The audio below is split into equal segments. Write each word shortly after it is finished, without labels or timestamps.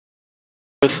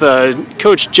With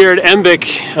Coach Jared Embick.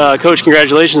 Coach,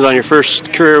 congratulations on your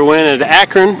first career win at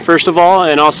Akron, first of all,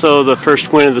 and also the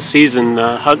first win of the season.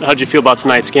 How'd you feel about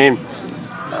tonight's game?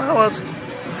 Well, it's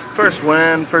first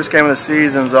win, first game of the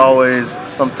season is always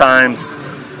sometimes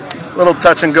a little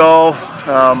touch and go.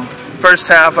 First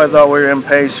half, I thought we were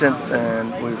impatient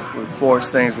and we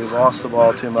forced things. We lost the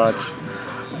ball too much,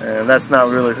 and that's not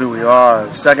really who we are.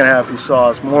 The second half, you saw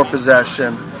us more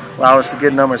possession, allowed us to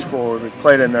get numbers forward. We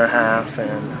played in their half,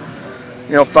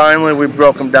 and finally we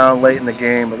broke them down late in the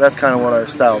game. But that's kind of what our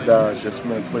style does, just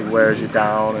mentally wears you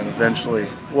down, and eventually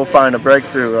we'll find a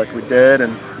breakthrough like we did,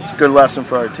 and it's a good lesson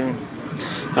for our team.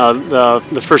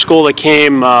 The first goal that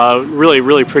came,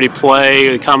 really pretty play,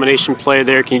 a combination play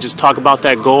there. Can you just talk about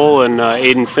that goal and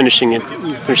Aiden finishing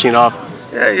it off?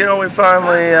 Yeah, we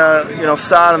finally,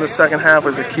 Sod in the second half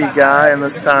was a key guy, and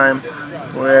this time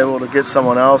we were able to get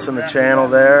someone else in the channel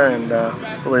there, and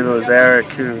I believe it was Eric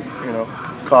who,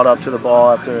 caught up to the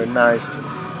ball after a nice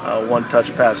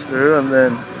one-touch pass through, and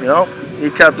then, he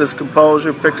kept his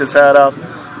composure, picked his head up,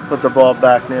 put the ball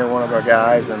back near one of our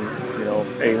guys, and,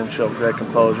 Aiden showed great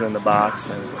composure in the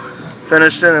box and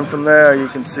finished it, and from there you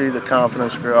can see the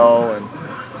confidence grow, and,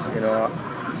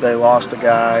 they lost a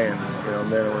guy, and,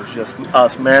 then it was just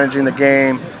us managing the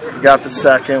game. We got the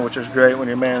second, which is great when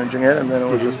you're managing it, and then it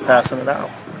was just passing it out.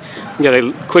 You got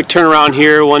a quick turnaround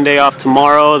here, one day off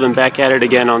tomorrow, then back at it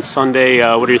again on Sunday.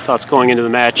 What are your thoughts going into the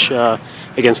match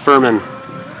against Furman?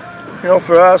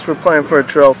 For us, we're playing for a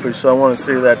trophy, so I want to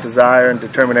see that desire and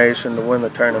determination to win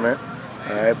the tournament.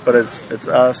 All right, but it's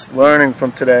us learning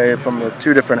from today, from the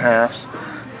two different halves.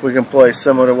 If we can play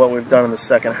similar to what we've done in the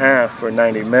second half for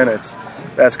 90 minutes,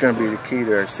 that's going to be the key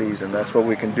to our season. That's what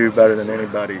we can do better than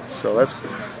anybody. So that's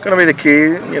going to be the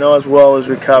key, as well as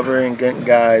recovering, getting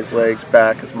guys' legs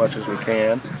back as much as we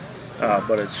can.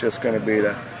 But it's just going to be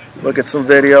to look at some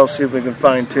video, see if we can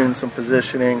fine-tune some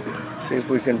positioning, see if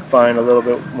we can find a little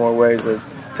bit more ways to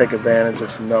take advantage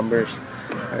of some numbers,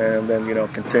 and then,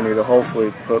 continue to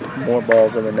hopefully put more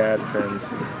balls in the net and,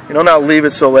 not leave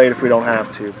it so late if we don't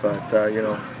have to. But,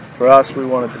 for us, we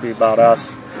want it to be about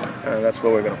us. And that's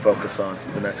what we're going to focus on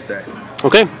the next day.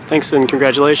 Okay, thanks and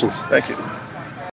congratulations. Thank you.